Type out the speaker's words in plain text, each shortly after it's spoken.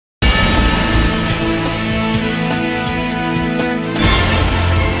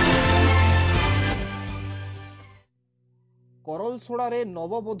କରଲସୋଡ଼ାରେ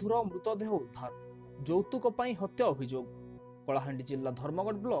ନବବଧୂର ମୃତଦେହ ଉଦ୍ଧାର, ଯୌତୁକ ପାଇଁ ହତ୍ୟା ଅଭିଯୋଗ। କଳାହାଣ୍ଡି ଜିଲ୍ଲା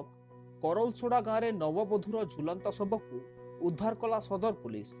ଧର୍ମଗଡ଼ ବ୍ଲକ କରଲସୋଡ଼ା ଗାଁରେ ନବବଧୂର ଝୁଲନ୍ତା ଶବକୁ ଉଦ୍ଧାର କଲା ସଦର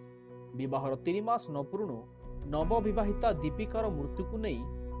ପୁଲିସ। ବିବାହର 3 ମାସ ନ ପୂରୁଣୁ ନବବିବାହିତା ଦୀପିକାର ମୃତ୍ୟୁକୁ ନେଇ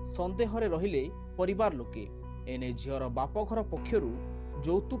ସନ୍ଦେହରେ ରହିଲେ ପରିବାର ଲୋକେ। ଏନେ ଝିଅର ବାପଘର ପକ୍ଷରୁ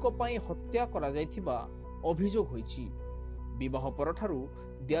ଯୌତୁକ ପାଇଁ ହତ୍ୟା କରାଯାଇଥିବା ଅଭିଯୋଗ ହୋଇଛି। ବିବାହ ପରଠାରୁ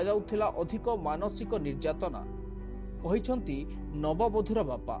ଦିଆଯାଉଥିଲା ଅଧିକ ମାନସିକ ନିର୍ଯାତନା, କହିଛନ୍ତି ନବବଧୂର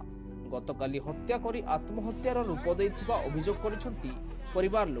ବାପା। ଗତକାଲି ହତ୍ୟା କରି ଆତ୍ମହତ୍ୟାର ରୂପ ଦେଇଥିବା ଅଭିଯୋଗ କରିଛନ୍ତି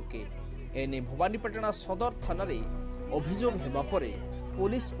ପରିବାର ଲୋକେ। ଏନେ ଭବାନୀପାଟଣା ସଦର ଥାନାରେ ଅଭିଯୋଗ ହେବା ପରେ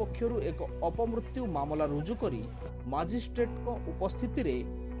ପୁଲିସ ପକ୍ଷରୁ ଏକ ଅପମୃତ୍ୟୁ ମାମଲା ରୁଜୁ କରି ମାଜିଷ୍ଟ୍ରେଟଙ୍କ ଉପସ୍ଥିତିରେ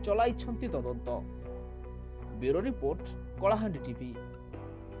ଚଳାଇଛନ୍ତି ତଦନ୍ତ। Bureau report, Kalahandi TV.